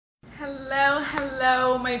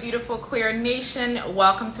Hello, my beautiful queer nation.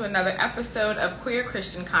 Welcome to another episode of Queer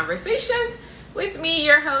Christian Conversations with me,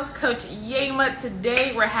 your host, Coach Yema.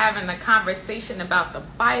 Today, we're having a conversation about the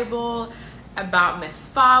Bible, about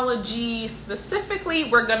mythology. Specifically,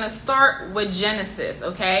 we're going to start with Genesis,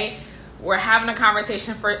 okay? We're having a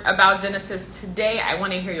conversation about Genesis today. I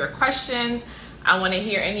want to hear your questions. I want to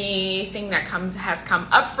hear anything that has come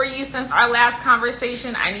up for you since our last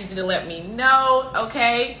conversation. I need you to let me know,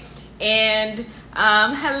 okay? And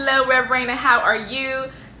hello, Reverend, how are you?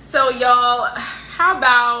 So, y'all, how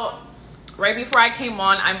about right before I came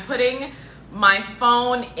on, I'm putting my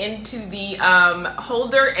phone into the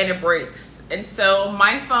holder and it breaks. And so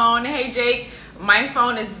my phone, hey Jake, my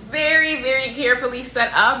phone is very, very carefully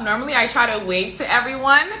set up. Normally I try to wave to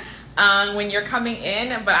everyone when you're coming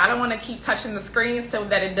in, but I don't want to keep touching the screen so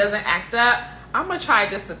that it doesn't act up. I'm going to try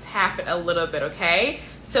just to tap it a little bit, okay?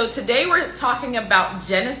 So today we're talking about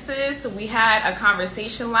Genesis. We had a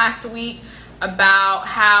conversation last week about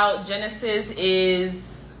how Genesis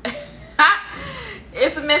is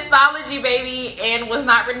it's a mythology, baby, and was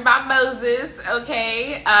not written by Moses,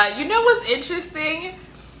 okay? You know what's interesting?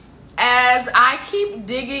 As I keep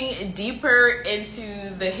digging deeper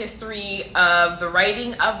into the history of the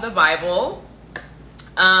writing of the Bible,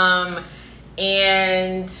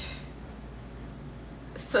 and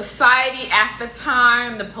society at the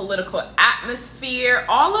time, the political atmosphere,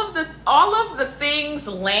 all of the things,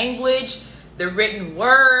 language, the written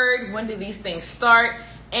word, when did these things start?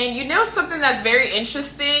 And you know something that's very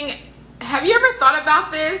interesting? Have you ever thought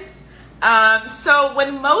about this? So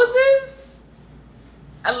when Moses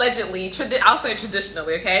allegedly, I'll say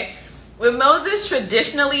traditionally, okay? When Moses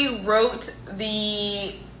traditionally wrote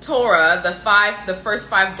the Torah, the first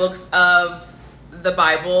five books of the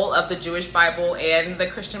Bible, of the Jewish Bible and the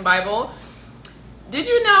Christian Bible, did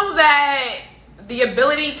you know that the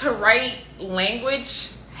ability to write language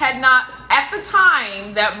had not, at the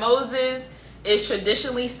time that Moses is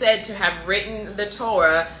traditionally said to have written the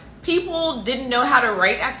Torah, people didn't know how to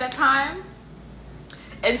write at that time?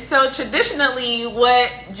 And so traditionally,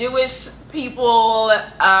 what Jewish people,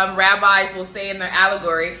 rabbis will say in their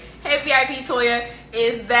allegory, hey VIP Toya,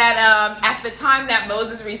 is that at the time that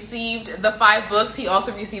Moses received the five books, he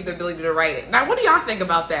also received the ability to write it. Now, what do y'all think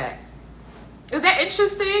about that? Is that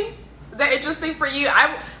interesting? Is that interesting for you?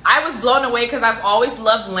 I was blown away because I've always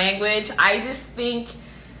loved language. I just think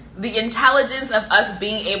the intelligence of us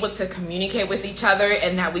being able to communicate with each other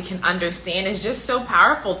and that we can understand is just so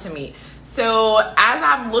powerful to me. So as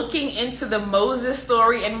I'm looking into the Moses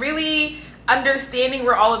story and really understanding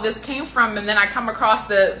where all of this came from, and then I come across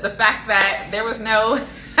the fact that there was no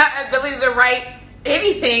ability to write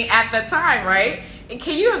anything at the time, right? And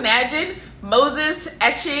can you imagine Moses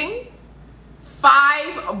etching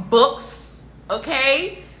 5 books,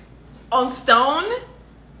 okay, on stone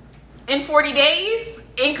in 40 days,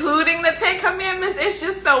 including the 10 Commandments? It's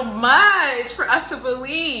just so much for us to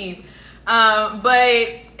believe.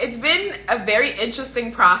 But it's been a very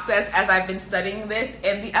interesting process as I've been studying this.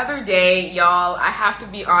 And the other day, y'all, I have to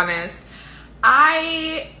be honest,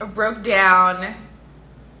 I broke down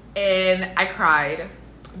and I cried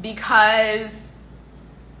because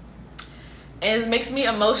it makes me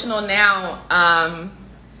emotional now.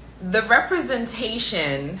 The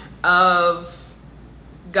representation of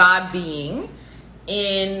God being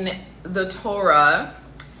in the Torah,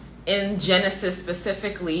 in Genesis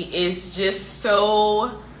specifically, is just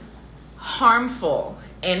so harmful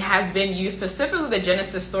and has been used, specifically the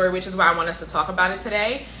Genesis story, which is why I want us to talk about it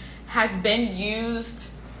today, has been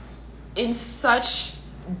used in such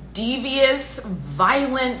devious,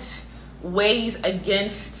 violent ways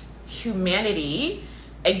against humanity,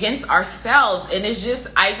 against ourselves. And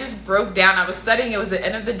I just broke down. I was studying, it was the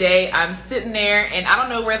end of the day, I'm sitting there and I don't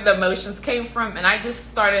know where the emotions came from, and I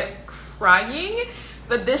just started crying.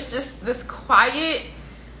 But this quiet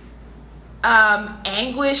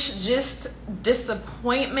anguish, just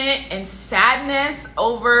disappointment and sadness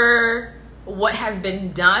over what has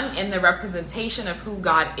been done in the representation of who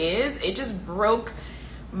God is, it just broke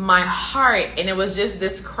my heart. And it was just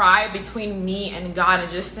this cry between me and God,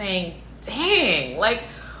 and just saying, dang, like,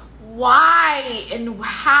 why and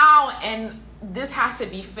how, and this has to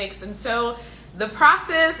be fixed. And so the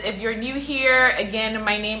process, if you're new here, again,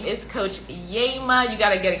 my name is Coach Yema. You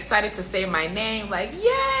got to get excited to say my name, like,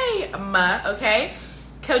 yay, okay?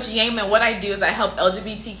 Coach Yema, what I do is I help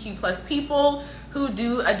LGBTQ plus people who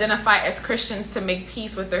do identify as Christians to make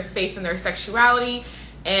peace with their faith and their sexuality.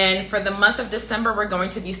 And for the month of December, we're going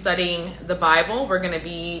to be studying the Bible. We're going to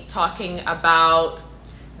be talking about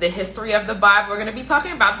the history of the Bible. We're going to be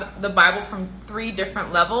talking about the Bible from 3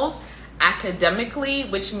 different levels. Academically,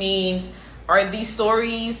 which means are these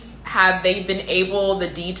stories, have they been able, the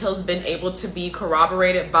details been able to be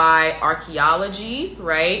corroborated by archaeology,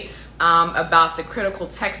 right? About the critical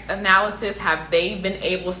text analysis, have they been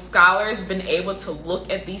able, scholars been able to look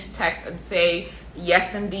at these texts and say,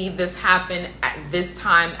 yes, indeed, this happened at this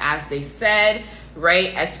time as they said,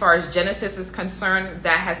 right? As far as Genesis is concerned,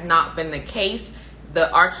 that has not been the case.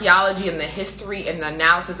 The archaeology and the history and the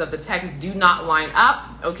analysis of the text do not line up,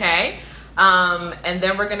 okay? And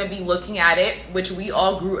then we're going to be looking at it, which we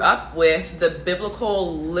all grew up with, the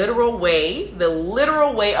biblical literal way, the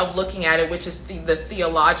literal way of looking at it, which is the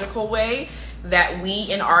theological way that we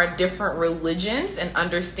in our different religions and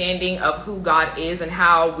understanding of who God is and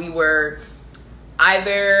how we were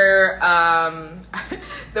either,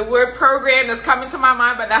 the word program is coming to my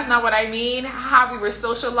mind, but that's not what I mean, how we were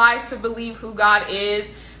socialized to believe who God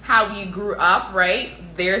is, how we grew up, right?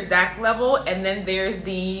 There's that level. And then there's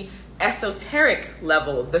the esoteric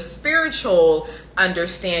level, the spiritual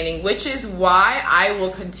understanding, which is why I will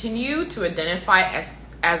continue to identify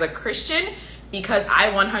as a Christian, because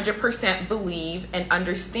I 100% believe and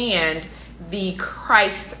understand the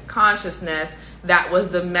Christ consciousness that was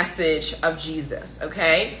the message of Jesus,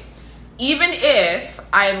 okay? Even if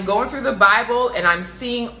I am going through the Bible and I'm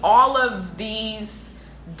seeing all of these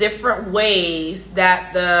different ways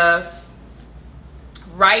that the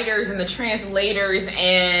writers and the translators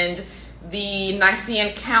and the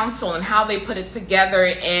Nicene Council and how they put it together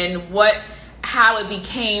and how it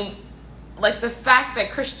became, like, the fact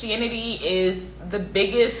that Christianity is the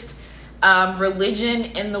biggest religion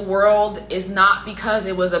in the world is not because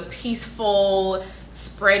it was a peaceful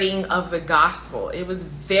spreading of the gospel. It was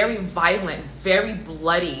very violent, very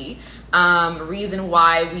bloody reason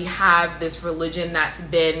why we have this religion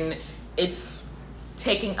it's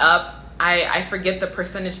taking up, I forget the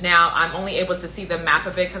percentage now. I'm only able to see the map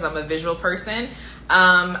of it because I'm a visual person,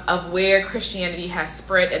 of where Christianity has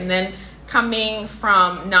spread. And then coming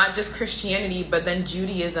from not just Christianity, but then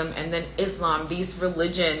Judaism and then Islam, these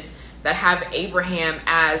religions that have Abraham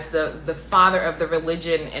as the father of the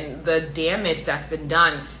religion, and the damage that's been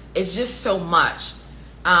done. It's just so much.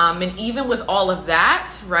 And even with all of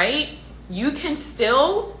that, right, you can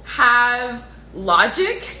still have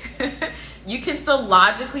logic. You can still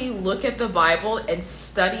logically look at the Bible and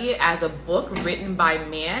study it as a book written by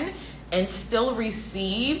man and still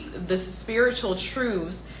receive the spiritual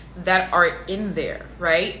truths that are in there,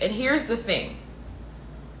 right? And here's the thing.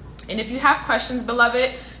 And if you have questions,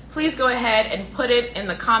 beloved, please go ahead and put it in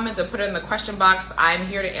the comments or put it in the question box. I'm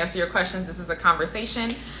here to answer your questions. This is a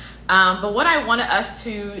conversation. But what I wanted us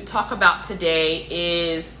to talk about today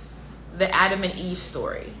is the Adam and Eve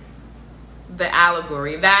story, the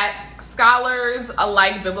allegory that scholars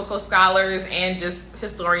alike, biblical scholars and just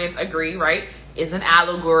historians agree, right, is an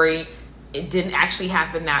allegory. It didn't actually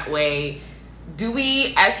happen that way. Do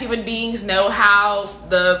we as human beings know how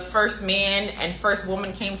the first man and first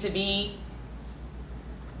woman came to be?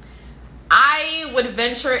 I would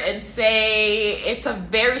venture and say it's a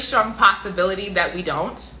very strong possibility that we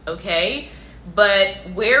don't, okay?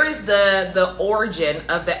 But where is the origin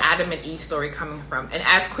of the Adam and Eve story coming from? And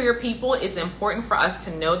as queer people, it's important for us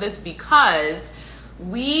to know this because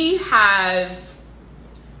we have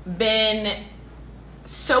been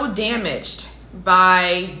so damaged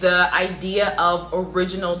by the idea of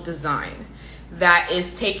original design that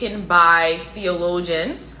is taken by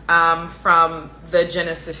theologians from the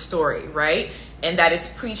Genesis story, right? And that is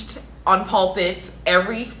preached on pulpits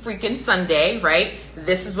every freaking Sunday, right?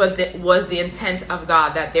 This is what was the intent of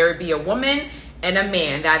God, that there would be a woman and a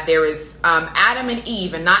man, that there is Adam and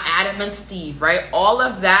Eve and not Adam and Steve, right? All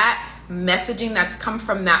of that messaging that's come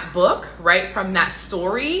from that book, right? From that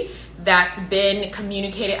story that's been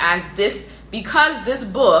communicated as this, because this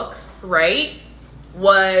book, right,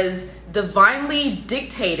 was divinely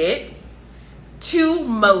dictated to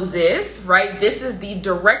Moses, right? This is the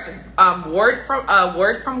direct word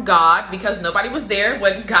from God, because nobody was there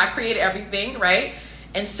when God created everything, right?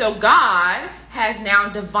 And so God has now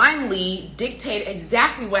divinely dictated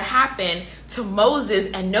exactly what happened to Moses,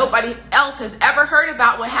 and nobody else has ever heard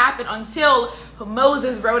about what happened until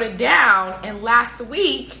Moses wrote it down. And last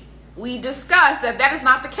week we discussed that is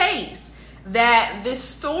not the case, that this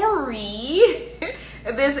story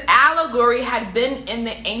this allegory had been in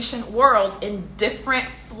the ancient world in different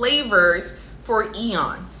flavors for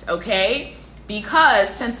eons, okay? Because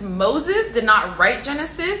since Moses did not write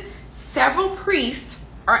Genesis, several priests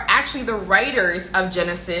are actually the writers of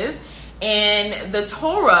Genesis, and the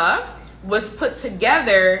Torah was put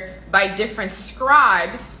together by different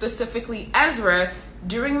scribes, specifically Ezra,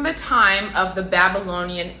 during the time of the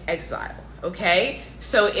Babylonian exile, okay?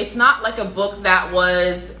 So it's not like a book that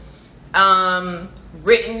was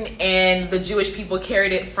written and the Jewish people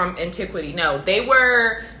carried it from antiquity. No, they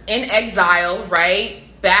were in exile, right?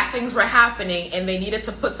 Bad things were happening and they needed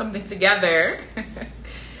to put something together.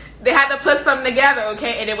 They had to put something together,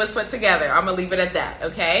 okay? And it was put together. I'm going to leave it at that,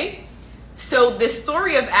 okay? So this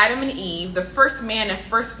story of Adam and Eve, the first man and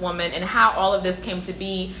first woman, and how all of this came to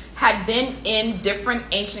be had been in different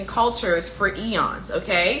ancient cultures for eons,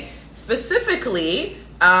 okay? Specifically,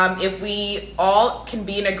 if we all can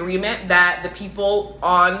be in agreement that the people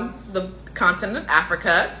on the continent of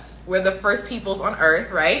Africa were the first peoples on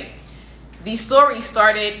earth, right? These stories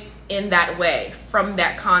started in that way, from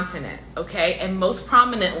that continent, okay? And most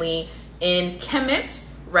prominently in Kemet,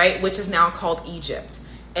 right, which is now called Egypt.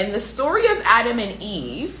 And the story of Adam and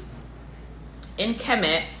Eve in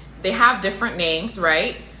Kemet, they have different names,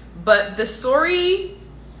 right? But the story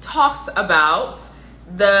talks about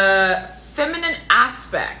the feminine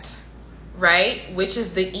aspect, right, which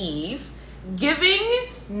is the Eve, giving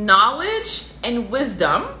knowledge and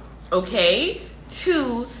wisdom, okay,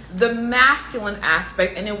 to the masculine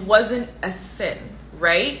aspect, and it wasn't a sin,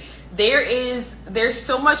 right? There's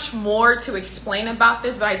so much more to explain about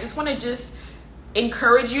this, but I just want to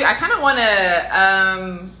encourage you. I kind of want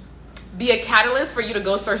to be a catalyst for you to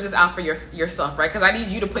go search this out for yourself, right? Because I need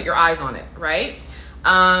you to put your eyes on it, right?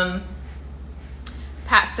 Pat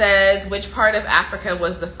says, which part of Africa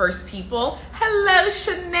was the first people? Hello,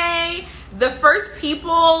 Shanae. The first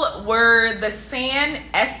people were the San,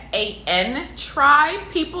 S-A-N tribe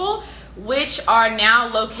people, which are now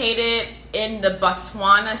located in the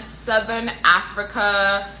Botswana, Southern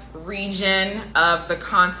Africa region of the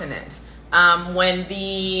continent. When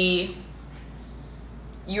the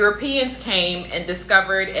Europeans came and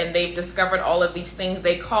they've discovered all of these things,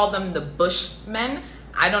 they call them the Bushmen.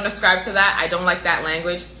 I don't ascribe to that. I don't like that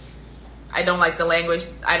language. I don't like the language.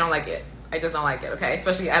 I don't like it. I just don't like it, okay?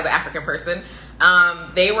 Especially as an African person.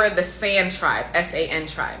 They were the San tribe, S-A-N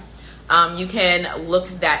tribe. You can look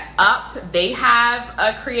that up. They have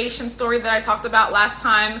a creation story that I talked about last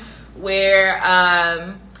time where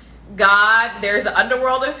there's an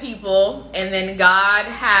underworld of people, and then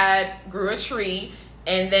God grew a tree,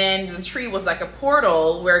 and then the tree was like a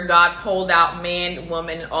portal where God pulled out man,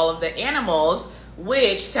 woman, and all of the animals,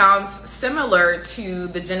 which sounds similar to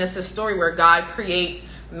the Genesis story where God creates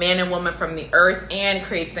man and woman from the earth and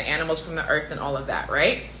creates the animals from the earth and all of that,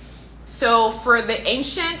 right? So for the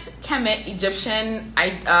ancient Kemet Egyptian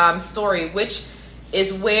story, which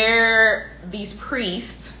is where these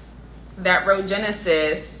priests that wrote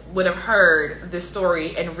Genesis would have heard this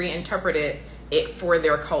story and reinterpreted it for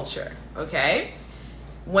their culture, okay?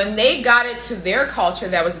 When they got it to their culture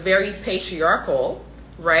that was very patriarchal,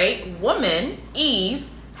 right? Woman, Eve,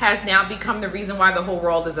 has now become the reason why the whole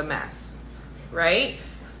world is a mess, right?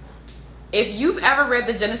 If you've ever read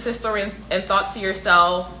the Genesis story and thought to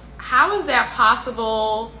yourself, how is that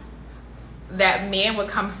possible that man would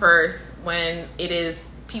come first when it is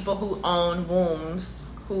people who own wombs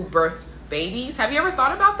who birth babies? Have you ever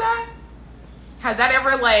thought about that? Has that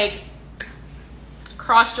ever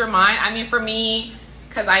crossed your mind? I mean, for me,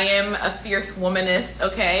 because I am a fierce womanist,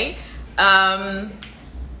 okay?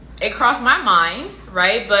 It crossed my mind,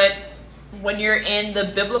 right? But when you're in the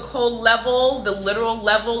biblical level, the literal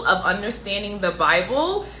level of understanding the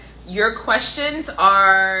Bible, your questions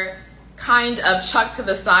are kind of chucked to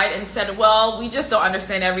the side and said, well, we just don't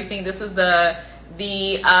understand everything. This is the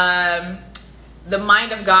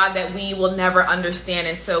mind of God that we will never understand.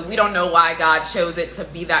 And so we don't know why God chose it to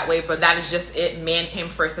be that way, but that is just it. Man came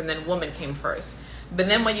first and then woman came first. But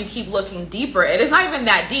then when you keep looking deeper, it is not even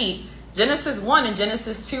that deep. Genesis 1 and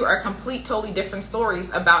Genesis 2 are totally different stories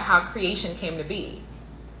about how creation came to be.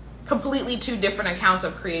 Completely two different accounts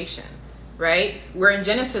of creation, right? Where in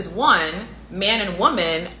Genesis 1, man and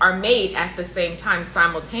woman are made at the same time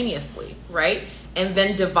simultaneously, right? And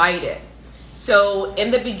then divided. So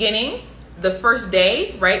in the beginning, the first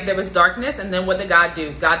day, right, there was darkness, and then what did God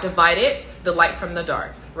do? God divided the light from the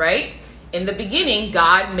dark, right? In the beginning,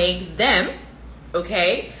 God made them,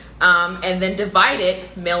 okay? And then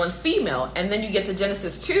divided male and female. And then you get to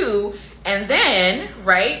Genesis 2, and then,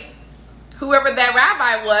 right, whoever that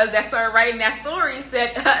rabbi was that started writing that story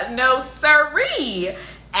said, no siree.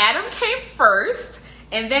 Adam came first,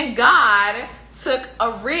 and then God took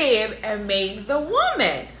a rib and made the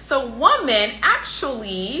woman. So woman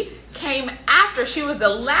actually came after. She was the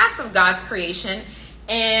last of God's creation.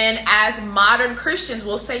 And as modern Christians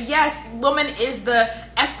will say, yes, woman is the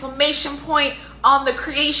exclamation point on the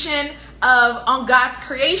creation on God's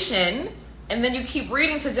creation. And then you keep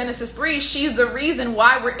reading to Genesis 3. She's the reason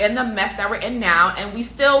why we're in the mess that we're in now. And we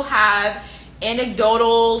still have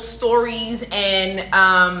anecdotal stories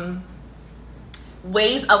and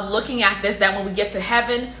ways of looking at this, that when we get to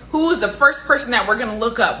heaven, who is the first person that we're going to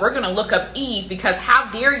look up? We're going to look up Eve, because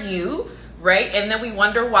how dare you, right? And then we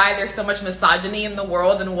wonder why there's so much misogyny in the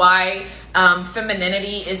world and why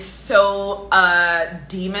femininity is so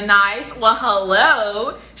demonized. Well,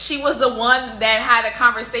 hello, she was the one that had a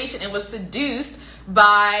conversation and was seduced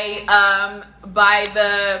by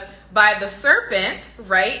the serpent,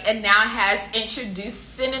 right? And now has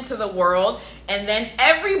introduced sin into the world. And then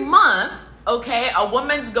every month, okay, a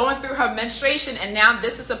woman's going through her menstruation, and now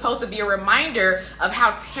this is supposed to be a reminder of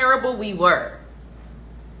how terrible we were.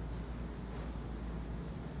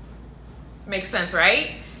 Makes sense,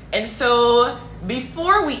 right? And so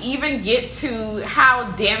before we even get to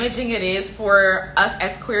how damaging it is for us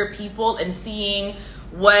as queer people and seeing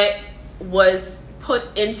what was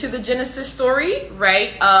put into the Genesis story,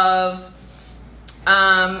 right, of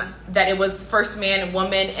that it was first man and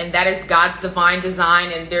woman, and that is God's divine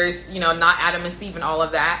design, and there's, not Adam and Steve and all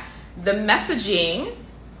of that. The messaging,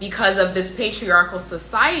 because of this patriarchal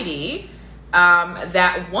society,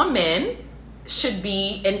 that woman should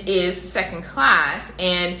be and is second class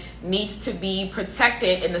and needs to be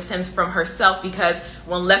protected in the sense from herself, because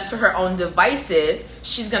when left to her own devices,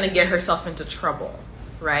 she's going to get herself into trouble,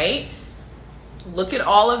 right? Look at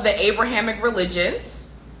all of the Abrahamic religions,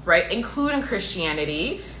 right, including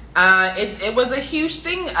Christianity. It was a huge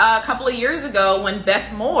thing a couple of years ago when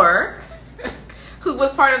Beth Moore, who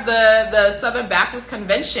was part of the Southern Baptist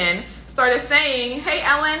Convention, started saying, hey,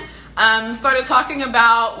 Ellen, started talking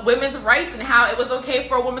about women's rights and how it was okay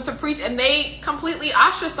for a woman to preach, and they completely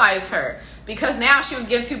ostracized her because now she was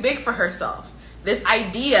getting too big for herself. This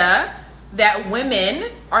idea that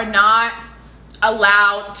women are not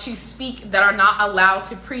allowed to speak, that are not allowed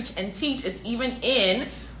to preach and teach. It's even in,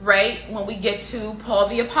 right, when we get to Paul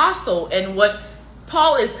the Apostle and what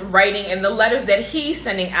Paul is writing in the letters that he's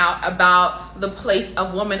sending out about the place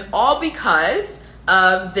of woman, all because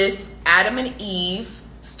of this Adam and Eve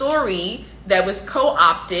story that was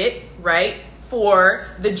co-opted, right, for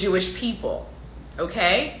the Jewish people.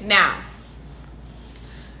 Okay, now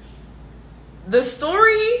the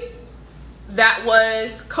story that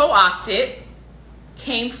was co-opted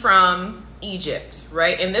came from Egypt,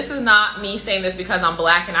 right? And this is not me saying this because I'm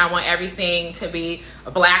black and I want everything to be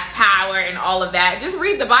black power and all of that. Just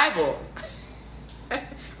read the Bible.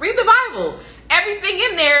 Read the Bible. Everything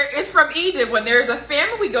in there is from Egypt. When there's a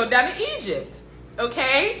famine, we go down to Egypt.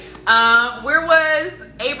 Okay? Where was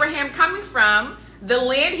Abraham coming from? The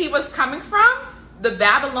land he was coming from, the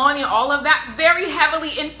Babylonian, all of that, very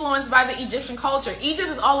heavily influenced by the Egyptian culture. Egypt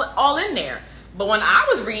is all in there. But when I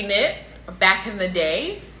was reading it back in the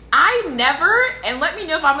day, I never, and let me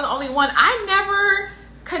know if I'm the only one, I never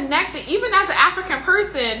connected, even as an African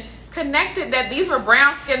person, connected that these were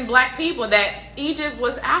brown-skinned black people, that Egypt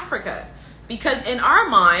was Africa. Because in our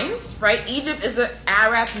minds, right, Egypt is an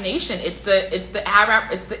Arab nation. It's the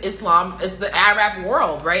Islam, it's the Arab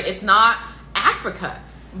world, right? It's not Africa,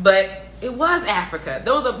 but it was Africa.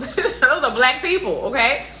 Those are black people,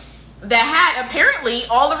 okay, that had apparently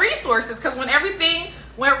all the resources, because when everything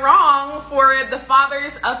went wrong for the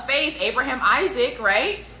fathers of faith, Abraham, Isaac,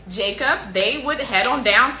 right, Jacob, they would head on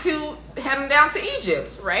down to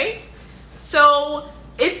Egypt, right? So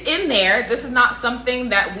it's in there. This is not something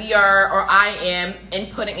that we are, or I am,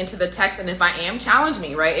 inputting into the text. And if I am, challenge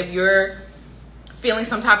me, right? If you're feeling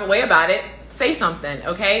some type of way about it, say something,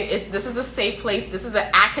 okay? This is a safe place. This is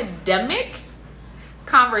an academic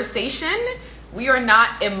conversation. We are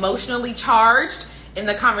not emotionally charged in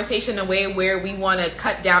the conversation in a way where we want to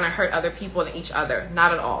cut down and hurt other people and each other.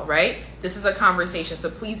 Not at all, right? This is a conversation. So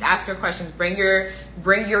please ask your questions. Bring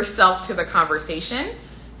yourself to the conversation.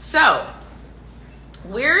 So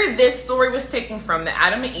where this story was taken from, the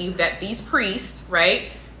Adam and Eve, that these priests, right,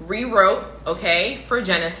 rewrote, okay, for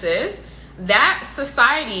Genesis, that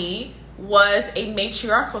society was a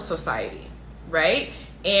matriarchal society, right?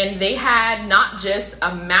 And they had not just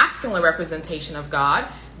a masculine representation of God,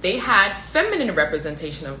 they had feminine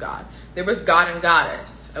representation of God. There was God and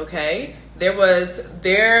goddess, okay? Because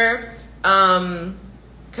there's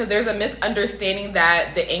a misunderstanding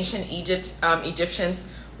that the ancient Egyptians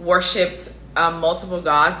worshipped multiple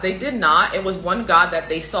gods. They did not. It was one God that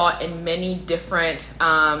they saw in many different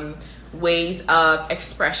ways of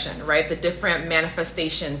expression, right? The different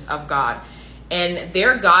manifestations of God. And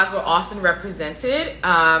their gods were often represented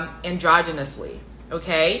androgynously,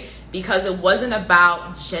 okay? Because it wasn't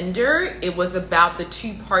about gender, it was about the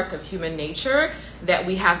two parts of human nature, that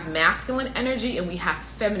we have masculine energy and we have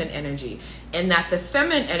feminine energy. And that the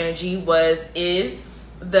feminine energy is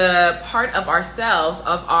the part of ourselves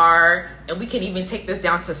and we can even take this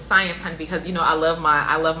down to science, honey, because I love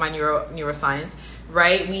my neuroscience,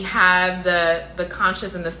 right? We have the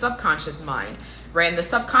conscious and the subconscious mind, right? And the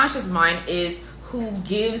subconscious mind is who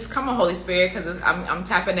gives, come on, Holy Spirit, because I'm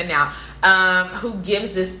tapping it now, who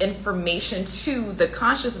gives this information to the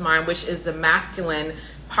conscious mind, which is the masculine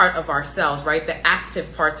part of ourselves, right? The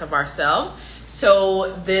active parts of ourselves.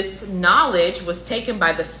 So this knowledge was taken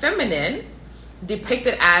by the feminine,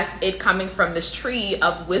 depicted as it coming from this tree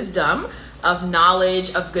of wisdom, of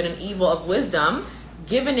knowledge, of good and evil, of wisdom,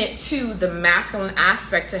 given it to the masculine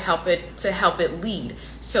aspect to help it lead.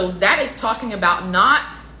 So that is talking about not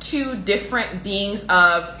two different beings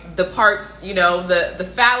of the parts,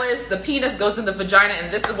 the phallus, the penis goes in the vagina,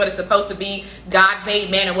 and this is what it's supposed to be. God made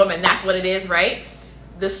man and woman. That's what it is, right?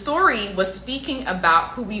 The story was speaking about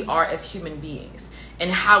who we are as human beings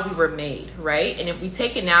and how we were made, right? And if we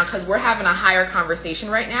take it now, because we're having a higher conversation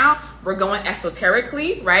right now, we're going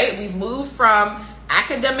esoterically, right? We've moved from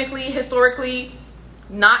academically, historically,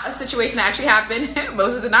 not a situation that actually happened.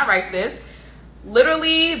 Moses did not write this.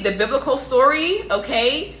 Literally, the biblical story,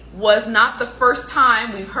 okay, was not the first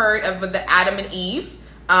time we've heard of the Adam and Eve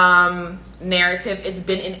narrative. It's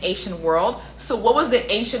been in ancient world. So what was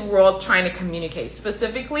the ancient world trying to communicate?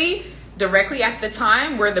 Specifically, directly at the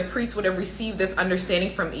time where the priests would have received this understanding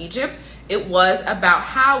from Egypt, it was about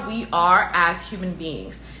how we are as human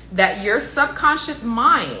beings. That your subconscious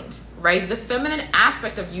mind, right, the feminine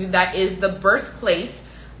aspect of you, that is the birthplace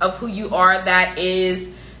of who you are, that is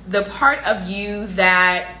the part of you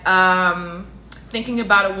that, thinking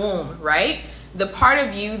about a womb, right? The part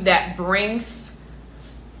of you that brings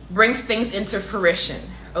things into fruition,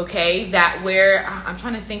 okay? That where, I'm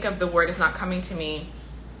trying to think of the word, it's not coming to me.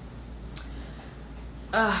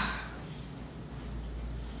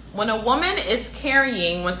 When a woman is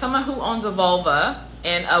carrying, when someone who owns a vulva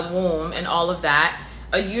and a womb and all of that,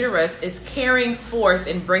 a uterus is carrying forth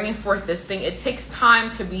and bringing forth this thing, it takes time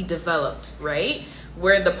to be developed, right?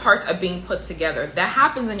 Where the parts are being put together. That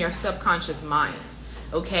happens in your subconscious mind,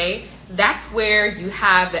 okay? That's where you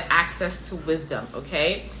have the access to wisdom,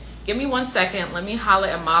 okay? Give me 1 second. Let me holler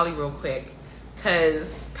at Molly real quick,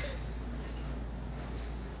 because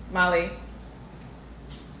Molly,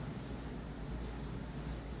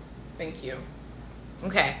 thank you.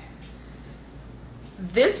 Okay.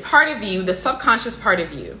 This part of you, the subconscious part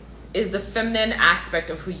of you, is the feminine aspect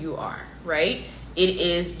of who you are, right? It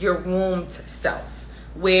is your wombed self,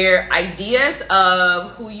 where ideas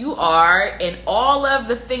of who you are and all of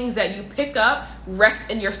the things that you pick up rest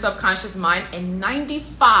in your subconscious mind, and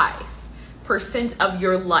 95% of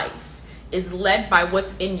your life is led by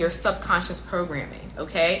what's in your subconscious programming,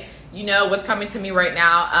 okay? You know what's coming to me right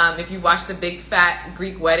now, if you watch the Big Fat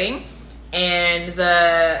Greek Wedding, and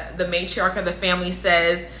the matriarch of the family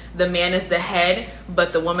says the man is the head,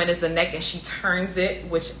 but the woman is the neck, and she turns it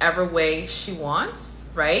whichever way she wants,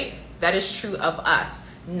 right? That is true of us.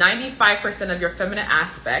 95% of your feminine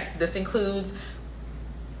aspect, this includes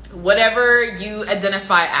whatever you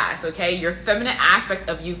identify as, okay? Your feminine aspect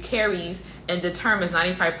of you carries and determines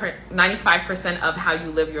 95% of how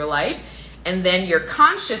you live your life. And then your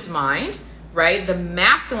conscious mind, right? The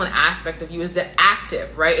masculine aspect of you is the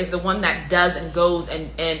active, right? Is the one that does and goes and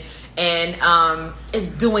is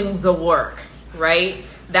doing the work, right?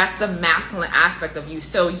 That's the masculine aspect of you.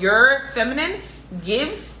 So your feminine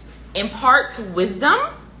imparts wisdom,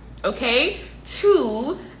 okay,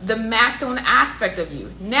 to the masculine aspect of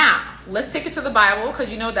you. Now, let's take it to the Bible, because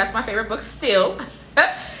that's my favorite book still.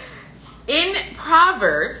 In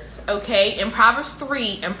Proverbs, okay, in Proverbs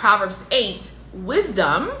 3 and Proverbs 8,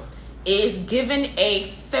 wisdom is given a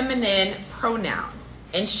feminine pronoun,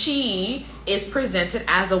 and she is presented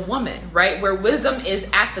as a woman, right? Where wisdom is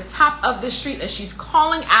at the top of the street, and she's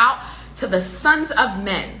calling out to the sons of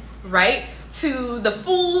men, right? To the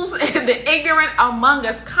fools and the ignorant among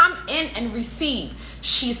us, come in and receive.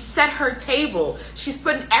 She's set her table. She's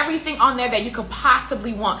putting everything on there that you could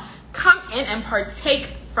possibly want. Come in and partake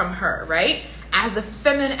from her, right? As a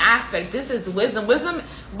feminine aspect, this is wisdom.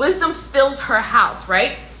 Wisdom fills her house,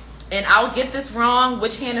 right? And I'll get this wrong,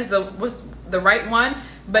 which hand is the right one,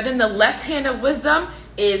 but in the left hand of wisdom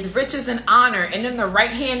is riches and honor, and in the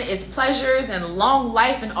right hand is pleasures and long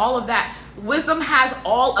life and all of that. Wisdom has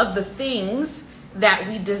all of the things that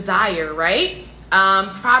we desire, right?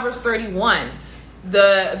 Proverbs 31,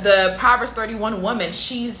 the Proverbs 31 woman,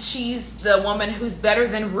 she's the woman who's better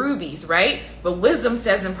than rubies, right? But wisdom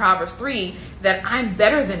says in Proverbs 3 that I'm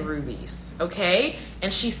better than rubies, okay?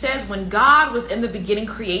 And she says, when God was in the beginning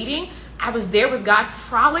creating, I was there with God,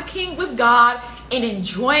 frolicking with God and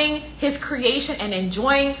enjoying his creation and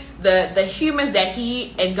enjoying the humans that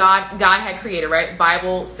he and God had created, right?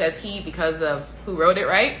 Bible says he because of who wrote it,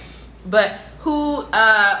 right? But who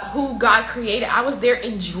God created. I was there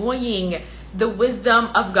enjoying the wisdom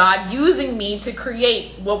of God using me to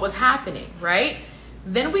create what was happening, right?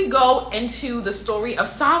 Then we go into the story of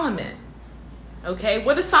Solomon. Okay,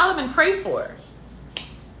 what does Solomon pray for?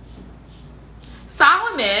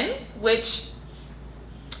 Solomon, which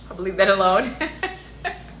I'll leave that alone.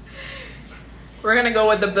 We're going to go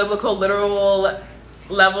with the biblical, literal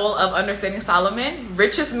level of understanding Solomon.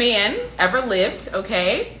 Richest man ever lived,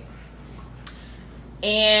 okay?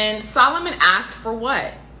 And Solomon asked for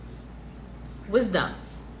what? Wisdom.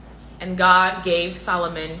 And God gave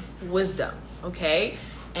Solomon wisdom, okay?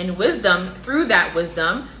 And wisdom, through that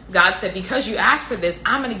wisdom, God said, because you asked for this,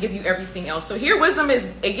 I'm going to give you everything else. So here wisdom is,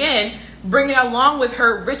 again, bringing along with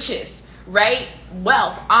her riches, right?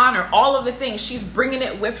 Wealth, honor, all of the things. She's bringing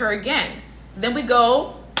it with her again. Then we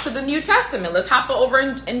go to the New Testament. Let's hop over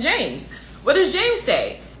in James. What does James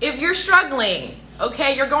say? If you're struggling,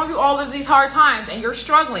 okay, you're going through all of these hard times and you're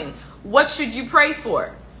struggling, what should you pray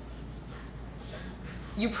for?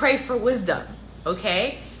 You pray for wisdom,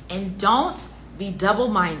 okay? And don't be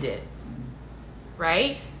double-minded,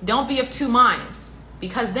 right? Don't be of two minds,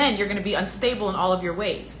 because then you're going to be unstable in all of your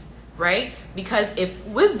ways, right? Because if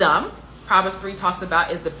wisdom, Proverbs 3 talks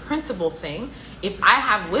about, is the principal thing, if I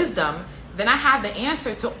have wisdom, then I have the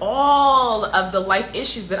answer to all of the life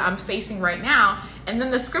issues that I'm facing right now. And then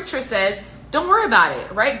the scripture says, don't worry about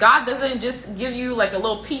it, right? God doesn't just give you like a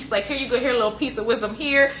little piece, like here you go, here a little piece of wisdom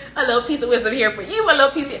here, a little piece of wisdom here for you, a little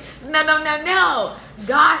piece here. No.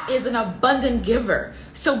 God is an abundant giver.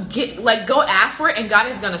 So go ask for it, and God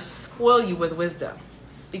is going to spoil you with wisdom,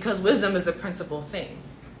 because wisdom is the principal thing.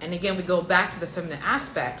 And again, we go back to the feminine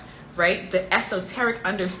aspect, right? The esoteric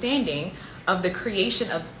understanding of the creation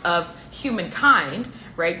of humankind,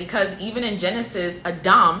 right? Because even in Genesis,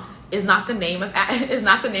 Adam is not the name of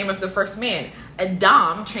the first man.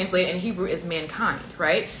 Adam, translated in Hebrew, is mankind,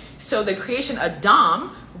 right? So the creation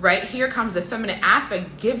Adam, right? Here comes the feminine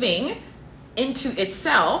aspect, giving into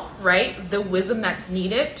itself, right, the wisdom that's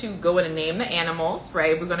needed to go in and name the animals,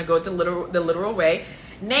 right? We're going to go to the literal way.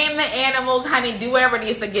 Name the animals, honey, do whatever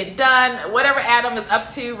needs to get done, whatever Adam is up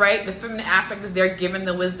to, right? The feminine aspect is there, given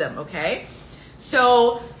the wisdom, okay?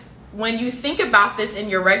 So when you think about this in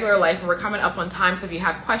your regular life, and we're coming up on time, so if you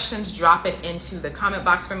have questions, drop it into the comment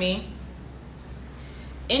box for me.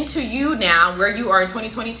 Into you now, where you are in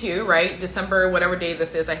 2022, right? December, whatever day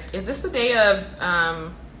this is. Is this the day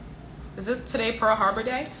of, is this today Pearl Harbor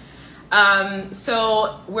Day?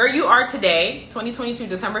 So where you are today, 2022,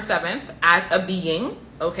 December 7th, as a being,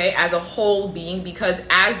 okay, as a whole being, because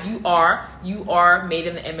as you are made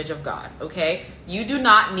in the image of God, okay? You do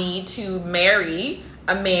not need to marry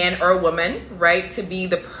a man or a woman, right, to be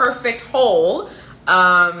the perfect whole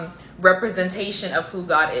representation of who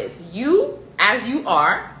God is. You, as you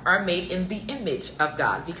are made in the image of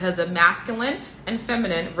God, because the masculine and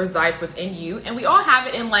feminine resides within you. And we all have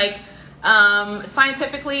it in, like,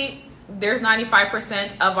 scientifically, there's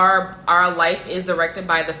 95% of our life is directed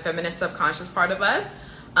by the feminine subconscious part of us.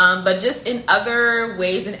 But just in other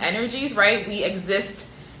ways and energies, right, we exist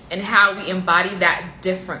and how we embody that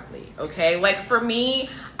differently, okay? Like for me,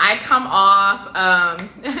 I come off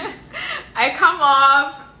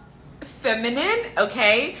feminine,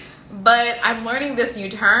 okay? But I'm learning this new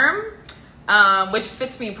term, which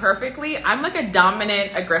fits me perfectly. I'm like a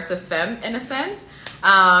dominant, aggressive femme in a sense,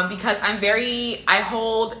 because I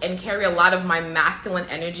hold and carry a lot of my masculine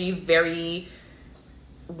energy very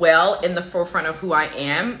well in the forefront of who I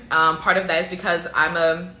am. Part of that is because I'm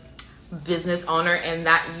a business owner, and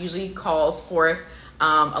that usually calls forth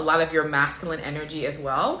a lot of your masculine energy as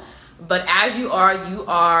well. But as you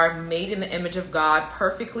are made in the image of God,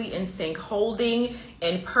 perfectly in sync, holding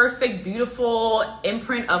in perfect, beautiful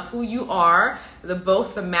imprint of who you are,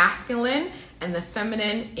 both the masculine and the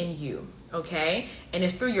feminine in you, okay? And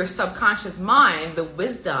it's through your subconscious mind, the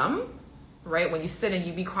wisdom, right? When you sit and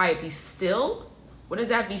you be quiet, be still. What does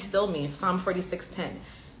that be still mean? Psalm 46:10.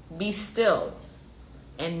 Be still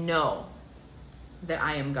and know that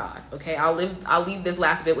I am God, okay? I'll leave this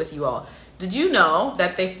last bit with you all. Did you know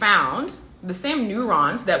that they found the same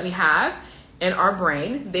neurons that we have in our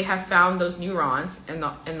brain? They have found those neurons in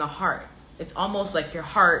the heart. It's almost like your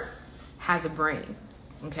heart has a brain,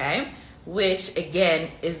 okay? Which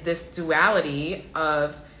again is this duality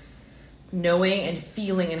of knowing and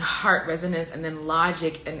feeling and heart resonance, and then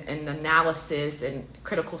logic and analysis and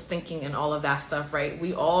critical thinking and all of that stuff, right?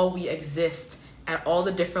 We exist at all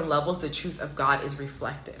the different levels. The truth of God is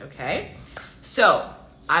reflected, okay? So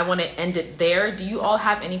I want to end it there. Do you all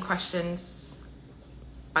have any questions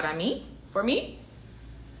for me?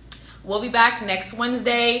 We'll be back next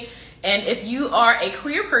Wednesday. And if you are a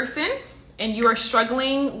queer person and you are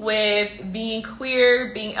struggling with being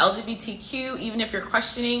queer, being LGBTQ, even if you're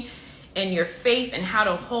questioning in your faith and how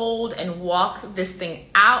to hold and walk this thing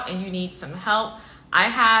out and you need some help, I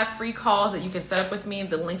have free calls that you can set up with me.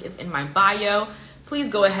 The link is in my bio. Please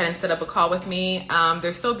go ahead and set up a call with me.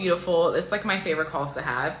 They're so beautiful. It's like my favorite calls to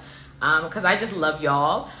have because I just love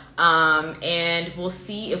y'all. And we'll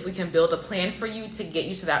see if we can build a plan for you to get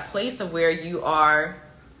you to that place of where you are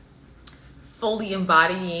fully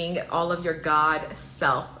embodying all of your God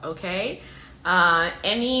self, okay?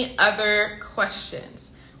 Any other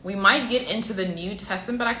questions? We might get into the New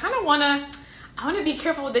Testament, but I kind of want to be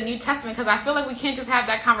careful with the New Testament because I feel like we can't just have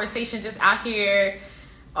that conversation just out here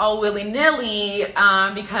all willy-nilly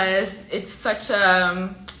because it's such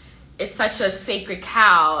a sacred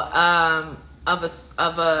cow of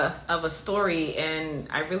a story, and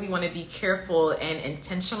I really want to be careful and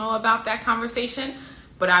intentional about that conversation.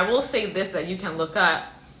 But I will say this that you can look up.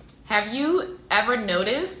 Have you ever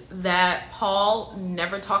noticed that Paul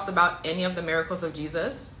never talks about any of the miracles of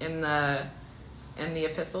Jesus in the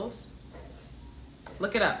epistles?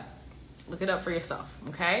 Look it up. Look it up for yourself,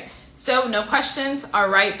 okay? So no questions. All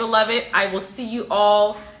right, beloved. I will see you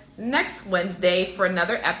all next Wednesday for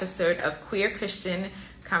another episode of Queer Christian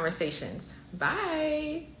Conversations.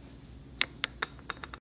 Bye.